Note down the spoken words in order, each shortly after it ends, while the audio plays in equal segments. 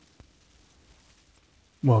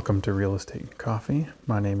Welcome to Real Estate and Coffee.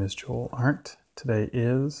 My name is Joel Arndt. Today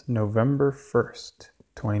is November 1st,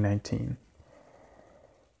 2019.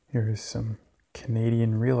 Here is some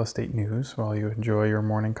Canadian real estate news while you enjoy your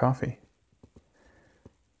morning coffee.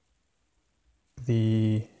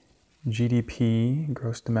 The GDP,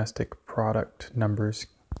 gross domestic product numbers,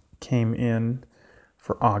 came in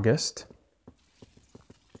for August,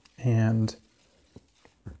 and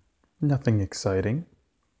nothing exciting.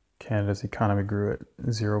 Canada's economy grew at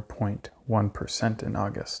 0.1% in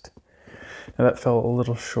August. Now that fell a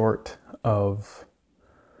little short of,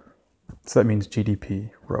 so that means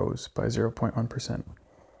GDP rose by 0.1%.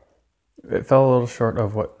 It fell a little short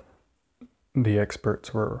of what the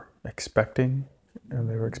experts were expecting. And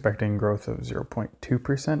they were expecting growth of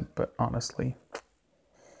 0.2%, but honestly,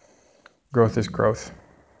 growth is growth.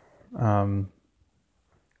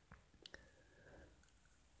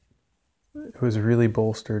 It was really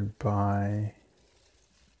bolstered by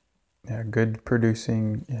good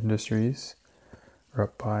producing industries, are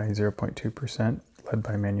up by 0.2%, led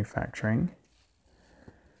by manufacturing,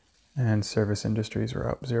 and service industries were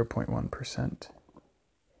up 0.1%.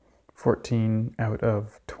 14 out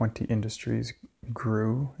of 20 industries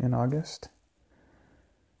grew in August.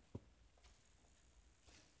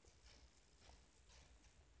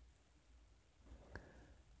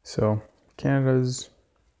 So Canada's,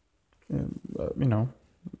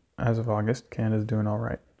 as of August, Canada's doing all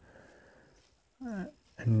right.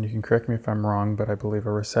 And you can correct me if I'm wrong, but I believe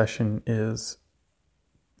a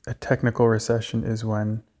technical recession is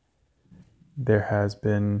when there has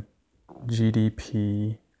been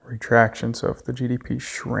GDP retraction. So if the GDP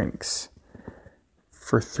shrinks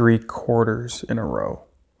for 3 quarters in a row,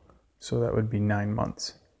 so that would be 9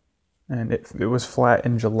 months. And it was flat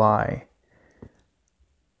in July.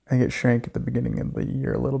 I think it shrank at the beginning of the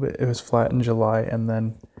year a little bit. It was flat in July and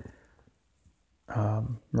then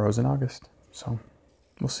rose in August. So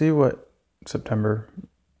we'll see what September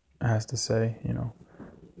has to say,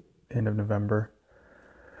 end of November.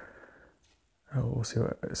 We'll see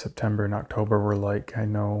what September and October were like. I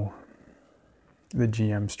know the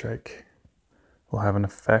GM strike will have an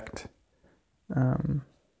effect.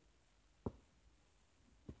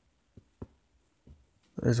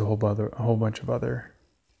 There's a whole bunch of other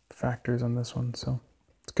factors on this one, so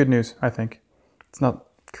it's good news, I think. It's not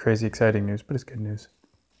crazy exciting news, but it's good news.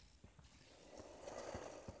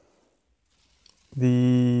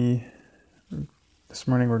 This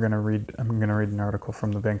morning I'm going to read an article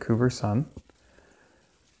from the Vancouver Sun.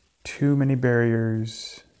 Too many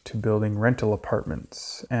barriers to building rental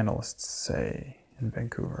apartments, analysts say, in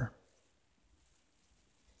Vancouver.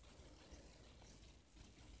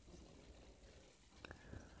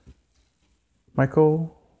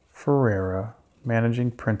 Michael Ferreira,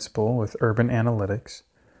 managing principal with Urban Analytics,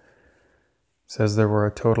 says there were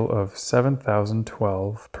a total of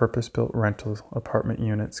 7,012 purpose-built rental apartment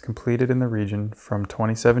units completed in the region from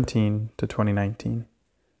 2017 to 2019.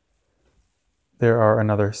 There are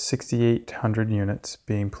another 6,800 units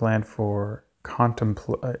being planned for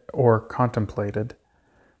or contemplated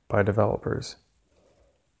by developers.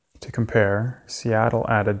 To compare, Seattle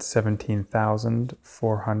added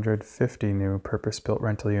 17,450 new purpose-built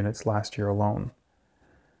rental units last year alone.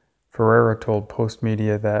 Ferreira told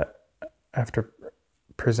Postmedia that after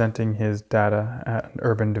presenting his data at an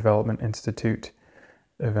Urban Development Institute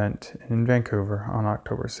event in Vancouver on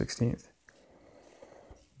October 16th.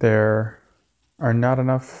 There are not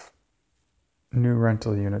enough new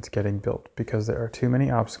rental units getting built because there are too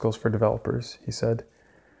many obstacles for developers, he said.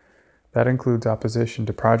 That includes opposition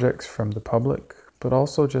to projects from the public, but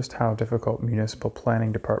also just how difficult municipal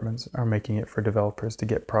planning departments are making it for developers to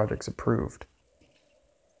get projects approved.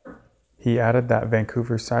 He added that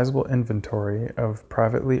Vancouver's sizable inventory of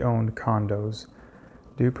privately owned condos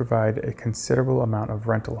do provide a considerable amount of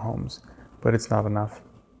rental homes, but it's not enough.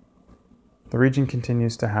 The region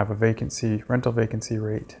continues to have a rental vacancy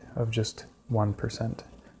rate of just 1%,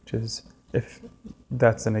 which is, if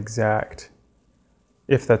that's an exact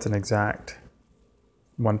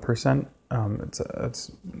 1%,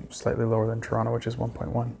 it's slightly lower than Toronto, which is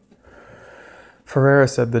 1.1. Ferreira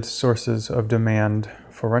said the sources of demand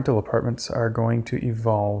for rental apartments are going to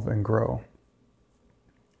evolve and grow.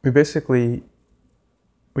 We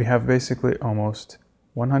have almost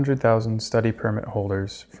 100,000 study permit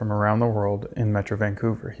holders from around the world in Metro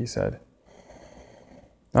Vancouver, he said.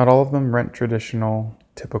 Not all of them rent traditional,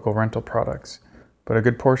 typical rental products, but a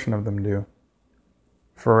good portion of them do.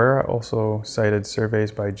 Ferreira also cited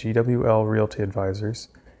surveys by GWL Realty Advisors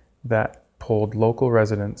that polled local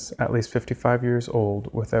residents at least 55 years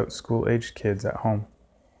old without school-aged kids at home.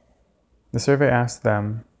 The survey asked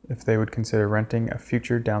them if they would consider renting a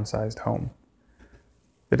future downsized home.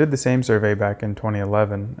 They did the same survey back in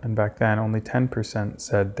 2011, and back then only 10%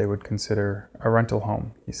 said they would consider a rental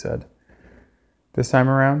home, he said. This time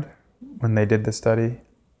around, when they did the study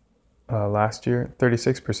last year,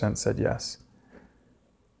 36% said yes,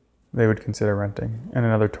 they would consider renting, and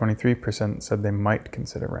another 23% said they might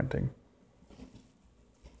consider renting.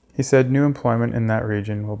 He said new employment in that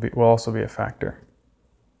region will also be a factor.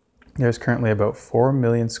 There's currently about 4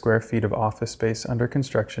 million square feet of office space under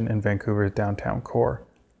construction in Vancouver's downtown core,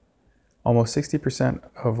 almost 60%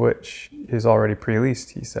 of which is already pre-leased,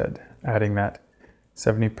 he said, adding that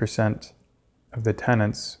 70% of the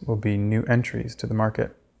tenants will be new entries to the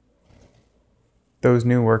market. Those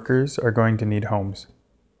new workers are going to need homes,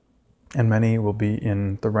 and many will be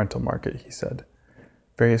in the rental market, he said.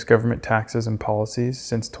 Various government taxes and policies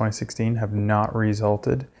since 2016 have not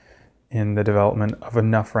resulted in the development of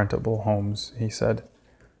enough rentable homes, he said.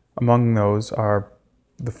 Among those are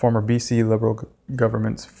the former BC Liberal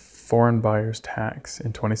government's foreign buyers tax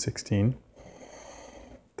in 2016,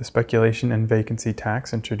 the speculation and vacancy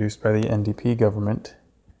tax introduced by the NDP government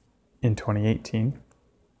in 2018,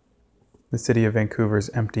 the City of Vancouver's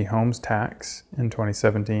empty homes tax in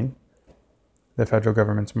 2017, the federal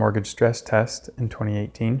government's mortgage stress test in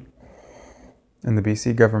 2018, and the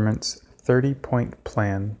BC government's 30-point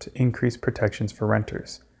plan to increase protections for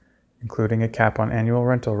renters, including a cap on annual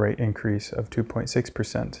rental rate increase of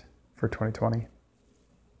 2.6% for 2020.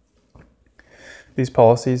 These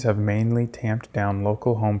policies have mainly tamped down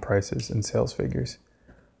local home prices and sales figures,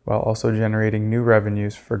 while also generating new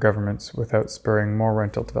revenues for governments without spurring more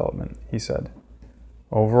rental development, he said.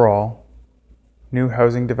 Overall, new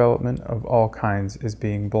housing development of all kinds is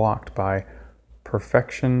being blocked by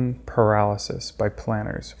perfection paralysis by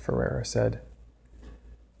planners, Ferreira said.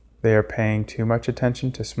 They are paying too much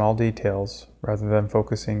attention to small details rather than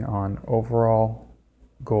focusing on an overall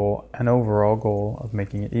goal of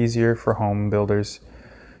making it easier for home builders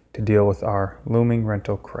to deal with our looming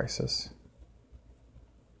rental crisis.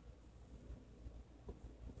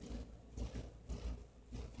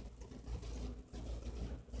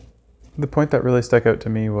 The point that really stuck out to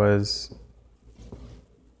me was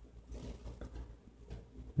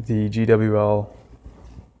the GWL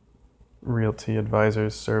Realty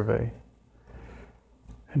Advisors survey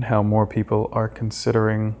and how more people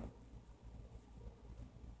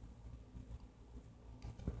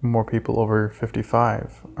over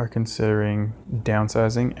 55 are considering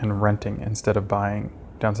downsizing and renting instead of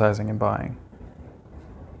downsizing and buying.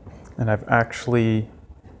 And I've actually,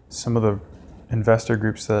 some of the investor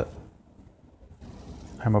groups that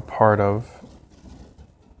I'm a part of,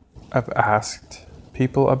 I've asked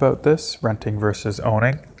people about this, renting versus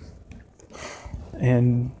owning.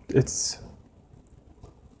 And it's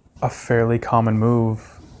a fairly common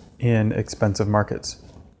move in expensive markets,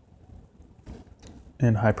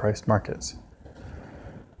 in high-priced markets.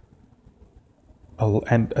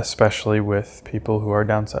 And especially with people who are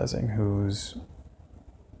downsizing, whose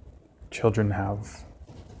children have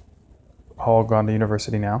all gone to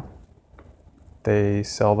university now. They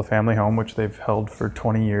sell the family home, which they've held for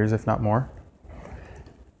 20 years, if not more,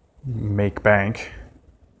 make bank,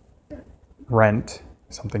 rent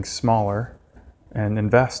something smaller, and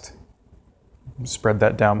invest. Spread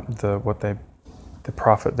that down, the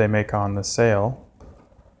profit they make on the sale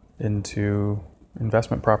into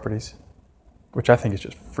investment properties, which I think is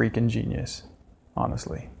just freaking genius,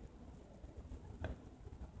 honestly.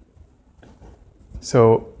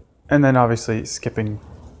 So, and then obviously skipping,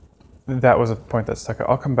 that was a point that stuck out.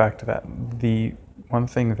 I'll come back to that. The one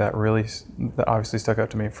thing that obviously stuck out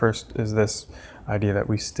to me first is this idea that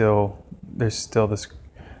there's still this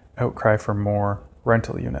outcry for more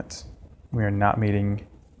rental units.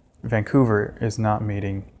 Vancouver is not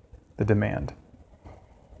meeting the demand.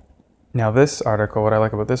 Now this article, what I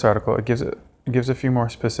like about this article, it gives a few more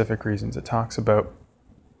specific reasons. It talks about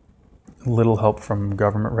little help from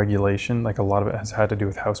government regulation, like a lot of it has had to do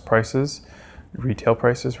with house prices, retail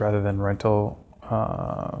prices, rather than rental,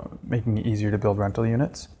 making it easier to build rental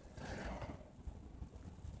units.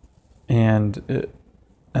 And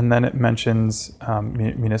then it mentions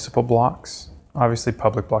municipal blocks, obviously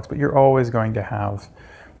public blocks, but you're always going to have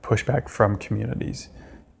pushback from communities.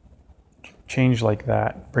 Change like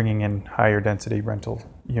that, bringing in higher density rental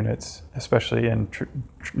units, especially in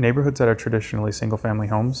neighborhoods that are traditionally single-family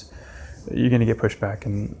homes, you're going to get pushback,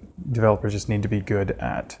 and developers just need to be good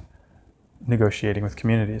at negotiating with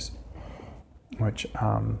communities, which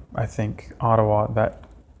I think Ottawa,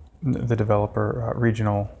 the developer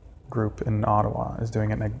regional group in Ottawa is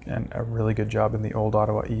doing a really good job in the old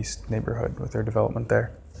Ottawa East neighborhood with their development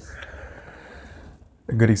there.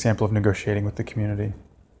 a good example of negotiating with the community.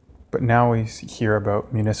 But now we hear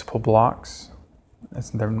about municipal blocks. A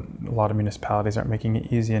lot of municipalities aren't making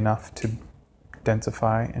it easy enough to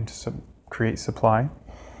densify and to create supply.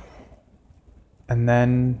 And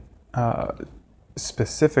then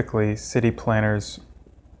specifically, city planners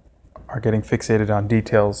are getting fixated on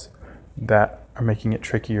details that are making it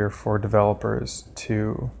trickier for developers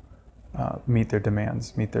to meet their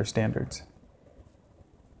demands, meet their standards.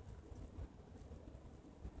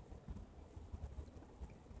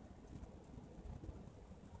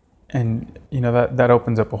 And that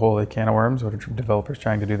opens up a whole can of worms. What are developers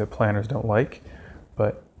trying to do that planners don't like?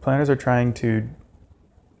 But planners are trying to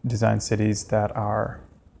design cities that are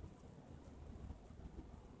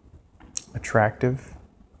attractive,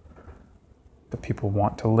 that people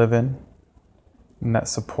want to live in, and that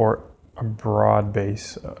support a broad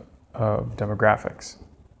base of demographics.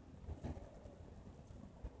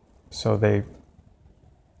 So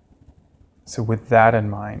with that in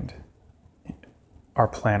mind, are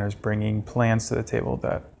planners bringing plans to the table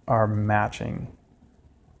that are matching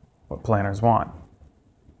what planners want?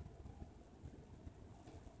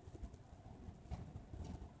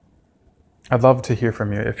 I'd love to hear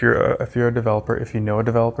from you. If you're a developer, if you know a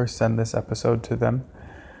developer, send this episode to them.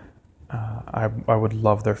 I would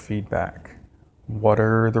love their feedback. What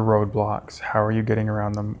are the roadblocks? How are you getting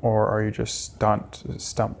around them? Or are you just stumped?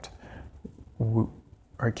 Or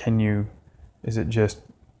is it just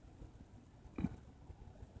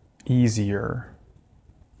easier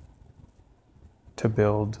to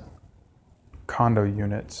build condo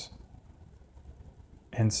units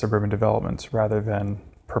in suburban developments rather than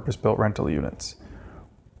purpose-built rental units?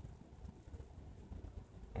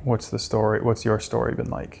 What's the story? What's your story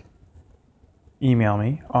been like? Email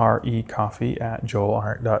me,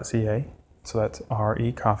 recoffee@joelarndt.ca. So that's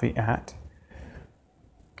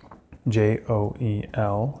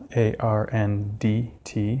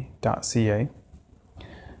recoffee@joelarndt.ca.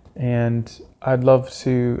 And I'd love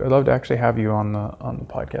to actually have you on the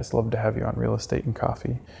podcast. I'd love to have you on Real Estate and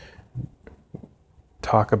Coffee.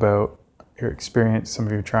 Talk about your experience, some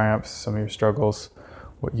of your triumphs, some of your struggles,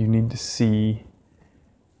 what you need to see,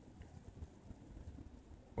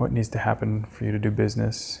 what needs to happen for you to do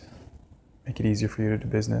business, make it easier for you to do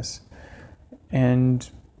business. And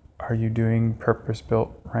are you doing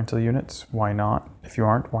purpose-built rental units? Why not? If you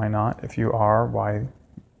aren't, why not? If you are, why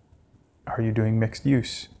are you doing mixed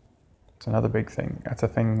use? It's another big thing. That's a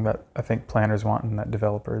thing that I think planners want and that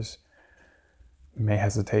developers may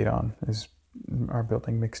hesitate on, are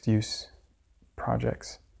building mixed use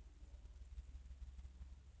projects.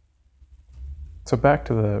 So back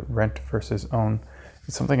to the rent versus own.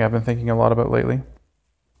 It's something I've been thinking a lot about lately.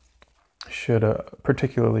 Should a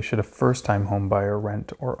first-time home buyer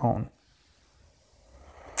rent or own?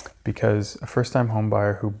 Because a first-time home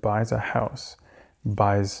buyer who buys a house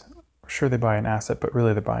they buy an asset, but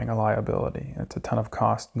really they're buying a liability. It's a ton of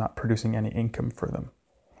cost, not producing any income for them.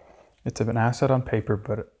 It's an asset on paper,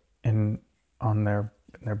 but on their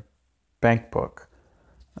bank book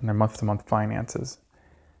and their month-to-month finances,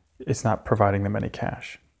 it's not providing them any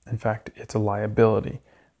cash. In fact, it's a liability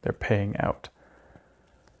they're paying out.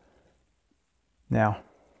 Now,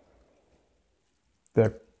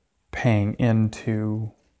 they're paying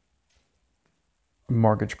into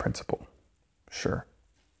mortgage principal, sure,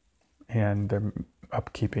 and they're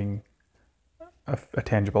upkeeping a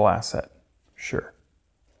tangible asset, sure.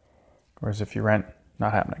 Whereas if you rent,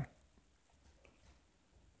 not happening.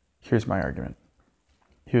 Here's my argument.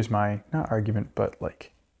 Here's my, not argument, but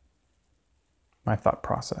my thought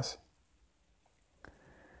process.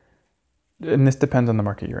 And this depends on the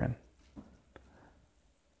market you're in.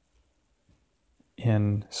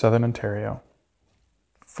 In Southern Ontario,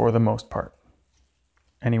 for the most part,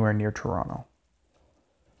 anywhere near Toronto,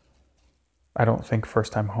 I don't think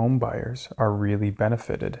first-time home buyers are really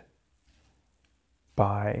benefited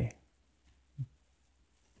by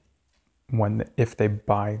if they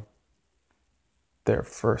buy their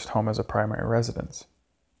first home as a primary residence.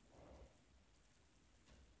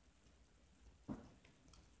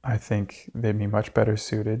 I think they'd be much better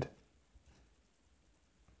suited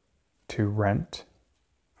to rent,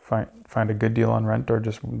 find a good deal on rent, or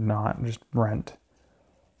just rent.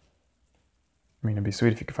 I mean, it'd be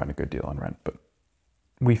sweet if you could find a good deal on rent, but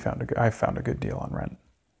I found a good deal on rent.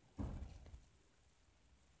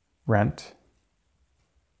 Rent,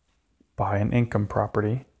 buy an income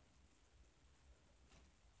property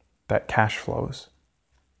that cash flows,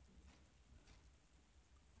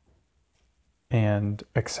 and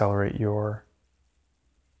accelerate your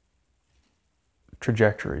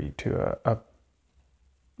trajectory to a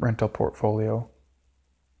rental portfolio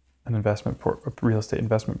a real estate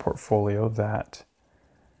investment portfolio that,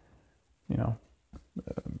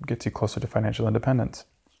 gets you closer to financial independence.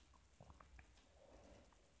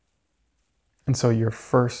 And so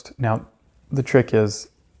now the trick is,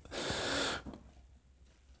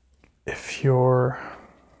 if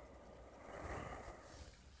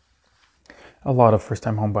a lot of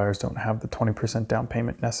first-time home buyers don't have the 20% down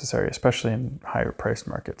payment necessary, especially in higher priced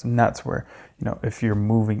markets. And that's where, if you're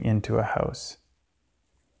moving into a house,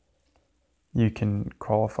 you can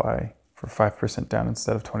qualify for 5% down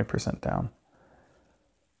instead of 20% down.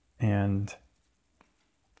 And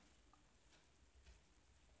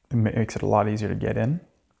it makes it a lot easier to get in.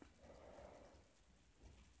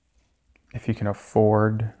 If you can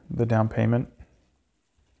afford the down payment,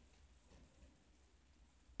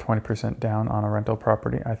 20% down on a rental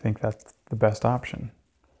property, I think that's the best option.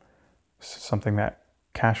 Something that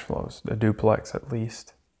cash flows, a duplex at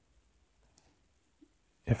least,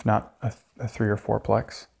 if not a 3 or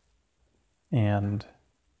 4-plex. And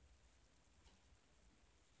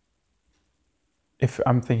if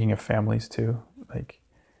I'm thinking of families too, like,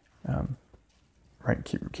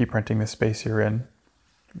 keep renting the space you're in,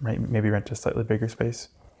 maybe rent a slightly bigger space,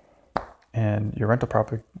 and your rental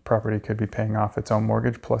property could be paying off its own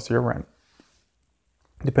mortgage plus your rent,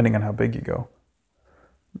 depending on how big you go.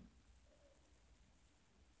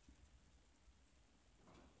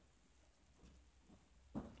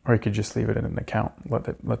 Or you could just leave it in an account,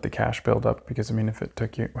 let the cash build up. Because if it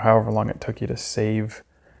took you however long it took you to save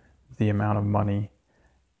the amount of money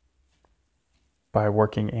by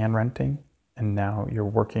working and renting, and now you're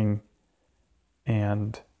working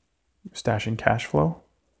and stashing cash flow,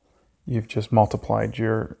 you've just multiplied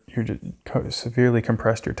severely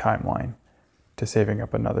compressed your timeline to saving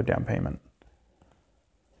up another down payment.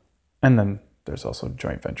 And then there's also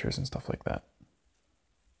joint ventures and stuff like that.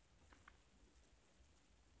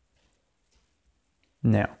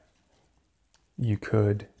 Now, you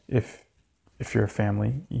could, if you're a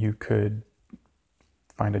family, you could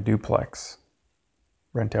find a duplex,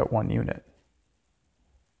 rent out one unit,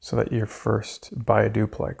 so that you first buy a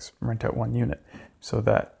duplex, rent out one unit,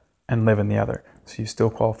 and live in the other. So you still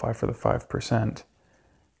qualify for the 5%,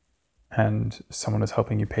 and someone is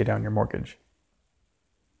helping you pay down your mortgage.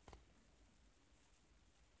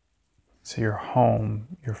 So your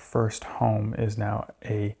first home is now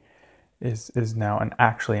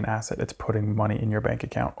actually an asset. It's putting money in your bank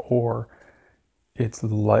account, or it's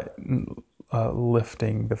lifting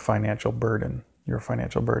your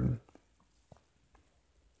financial burden.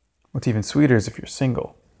 What's even sweeter is if you're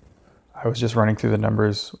single. I was just running through the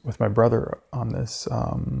numbers with my brother on this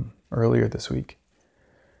earlier this week.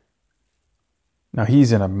 Now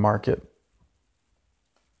he's in a market,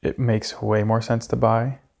 it makes way more sense to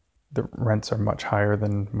buy. The rents are much higher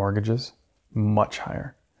than mortgages, much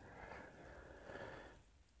higher.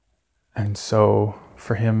 And so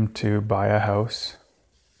for him to buy a house,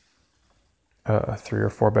 a 3 or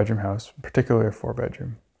 4 bedroom house, particularly a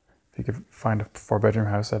 4-bedroom, if you could find a 4-bedroom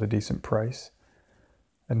house at a decent price,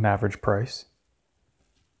 an average price,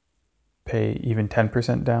 pay even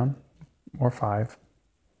 10% down or 5%,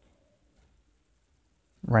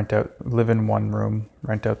 live in one room,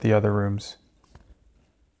 rent out the other rooms.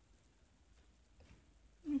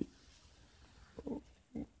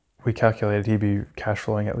 We calculated he'd be cash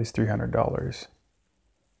flowing at least $300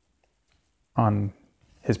 on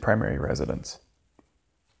his primary residence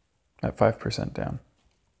at 5% down.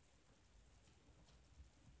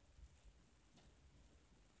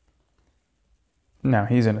 Now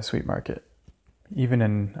he's in a sweet market. Even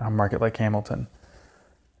in a market like Hamilton,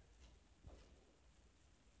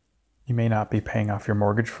 you may not be paying off your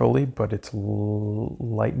mortgage fully, but it's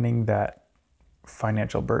lightening that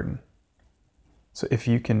financial burden. So if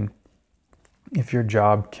your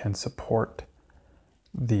job can support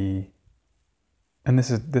and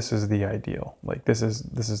this is the ideal, like this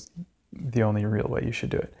is the only real way you should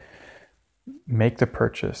do it. Make the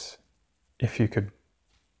purchase if you could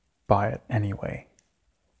buy it anyway,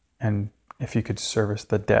 and if you could service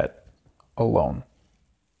the debt alone.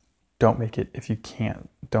 Don't make it if you can't.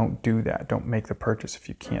 Don't do that. Don't make the purchase if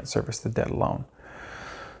you can't service the debt alone.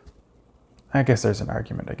 I guess there's an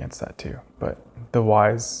argument against that too, but the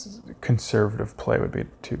wise conservative play would be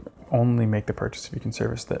to only make the purchase if you can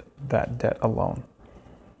service that debt alone.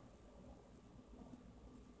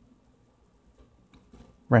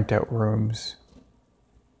 Rent out rooms.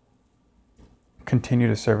 Continue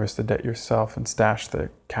to service the debt yourself and stash the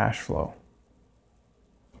cash flow.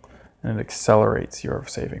 And it accelerates your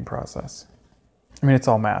saving process. It's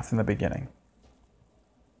all math in the beginning.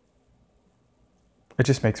 It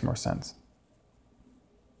just makes more sense.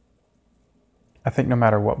 I think no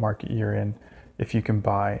matter what market you're in, if you can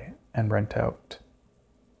buy and rent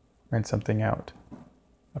something out,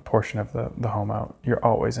 a portion of the home out, you're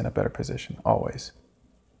always in a better position, always.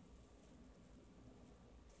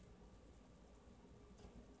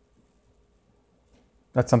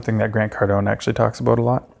 That's something that Grant Cardone actually talks about a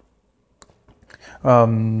lot.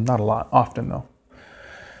 Not a lot, often though.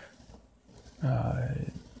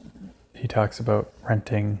 He talks about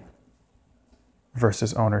renting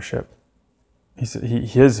versus ownership.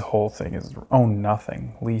 His whole thing is own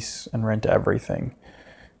nothing, lease and rent everything,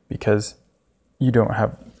 because you don't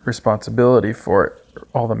have responsibility for it,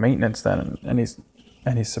 all the maintenance then, and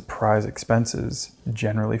any surprise expenses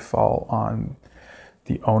generally fall on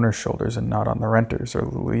the owner's shoulders and not on the renters or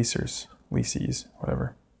the leasees,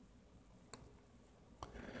 whatever.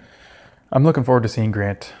 I'm looking forward to seeing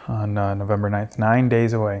Grant on November 9th, 9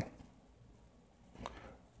 days away.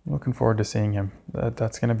 I'm looking forward to seeing him. He's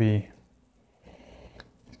going to be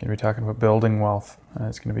talking about building wealth, and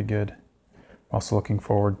it's going to be good. I'm also looking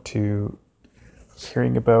forward to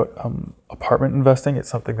hearing about apartment investing. It's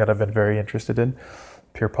something that I've been very interested in.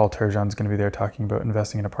 Pierre Paul Turgeon's going to be there talking about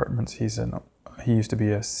investing in apartments. He used to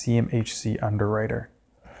be a CMHC underwriter,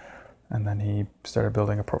 and then he started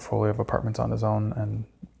building a portfolio of apartments on his own, and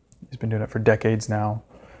he's been doing it for decades now.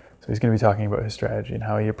 So he's going to be talking about his strategy and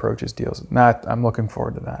how he approaches deals. I'm looking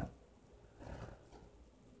forward to that.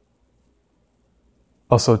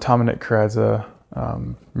 Also, Tom and Nick Karadza,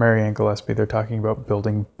 Mary Ann Gillespie, they're talking about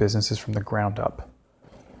building businesses from the ground up.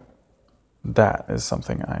 That is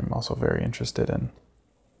something I'm also very interested in.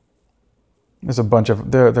 There's a bunch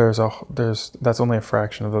of that's only a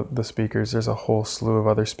fraction of the speakers. There's a whole slew of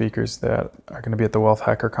other speakers that are going to be at the Wealth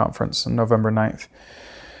Hacker Conference on November 9th.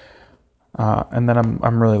 And then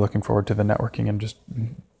I'm really looking forward to the networking and just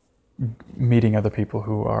meeting other people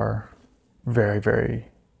who are very, very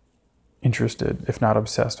interested, if not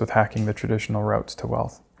obsessed, with hacking the traditional routes to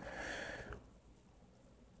wealth.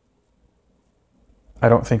 I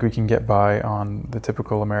don't think we can get by on the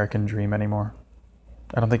typical American dream anymore.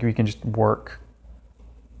 I don't think we can just work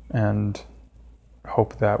and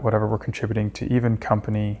hope that whatever we're contributing to, even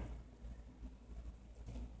company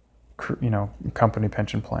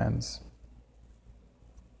pension plans,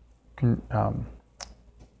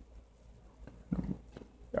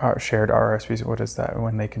 our shared RRSPs, what is that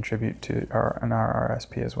when they contribute to our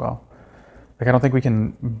RRSP as well? Like, I don't think we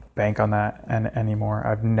can bank on that anymore.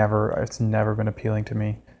 It's never been appealing to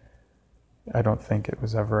me. I don't think it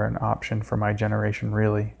was ever an option for my generation,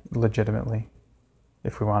 really, legitimately,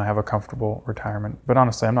 if we want to have a comfortable retirement. But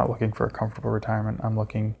honestly, I'm not looking for a comfortable retirement. I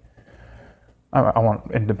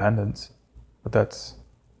want independence, but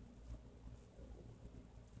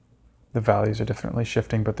the values are definitely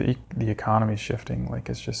shifting, but the economy is shifting. Like,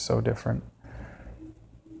 it's just so different.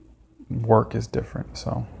 Work is different,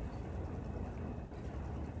 so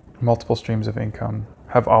multiple streams of income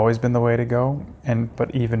have always been the way to go,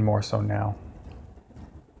 but even more so now.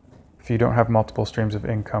 If you don't have multiple streams of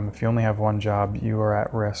income, if you only have one job, you are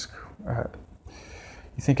at risk. You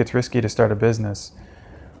think it's risky to start a business?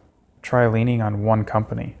 Try leaning on one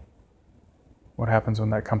company. What happens when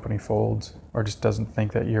that company folds or just doesn't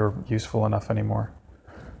think that you're useful enough anymore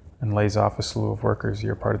and lays off a slew of workers?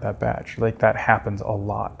 You're part of that batch. Like, that happens a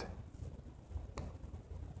lot.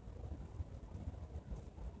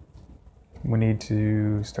 We need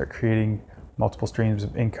to start creating multiple streams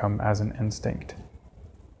of income as an instinct.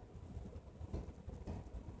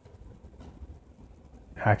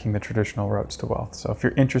 Hacking the traditional routes to wealth. So if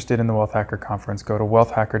you're interested in the Wealth Hacker Conference, go to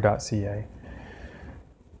wealthhacker.ca.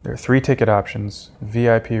 There are 3 ticket options,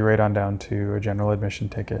 VIP right on down to a general admission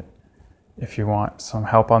ticket. If you want some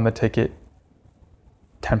help on the ticket,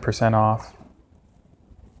 10% off,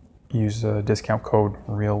 use the discount code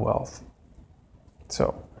REALWEALTH.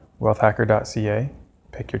 So wealthhacker.ca,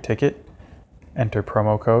 pick your ticket, enter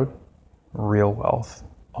promo code REALWEALTH,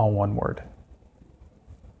 all one word.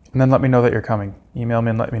 And then let me know that you're coming. Email me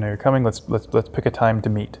and let me know you're coming. Let's pick a time to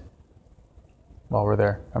meet while we're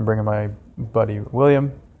there. I'm bringing my buddy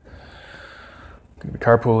William. Going to be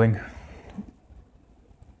carpooling.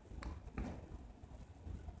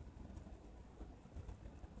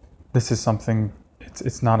 This is something,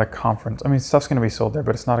 it's not a conference. I mean, stuff's going to be sold there,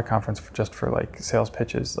 but it's not a conference just for like sales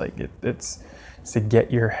pitches. Like, it's to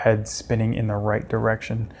get your head spinning in the right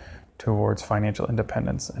direction towards financial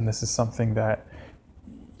independence. And this is something that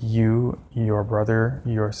you, your brother,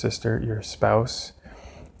 your sister, your spouse,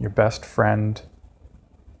 your best friend,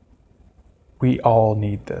 we all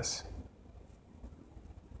need this.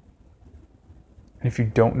 And if you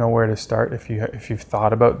don't know where to start, if you've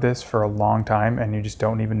thought about this for a long time and you just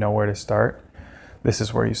don't even know where to start, this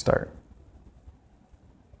is where you start.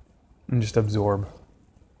 and just absorb.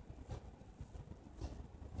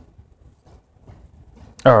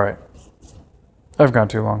 All right. I've gone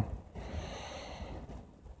too long.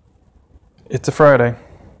 It's a Friday.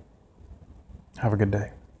 Have a good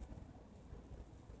day.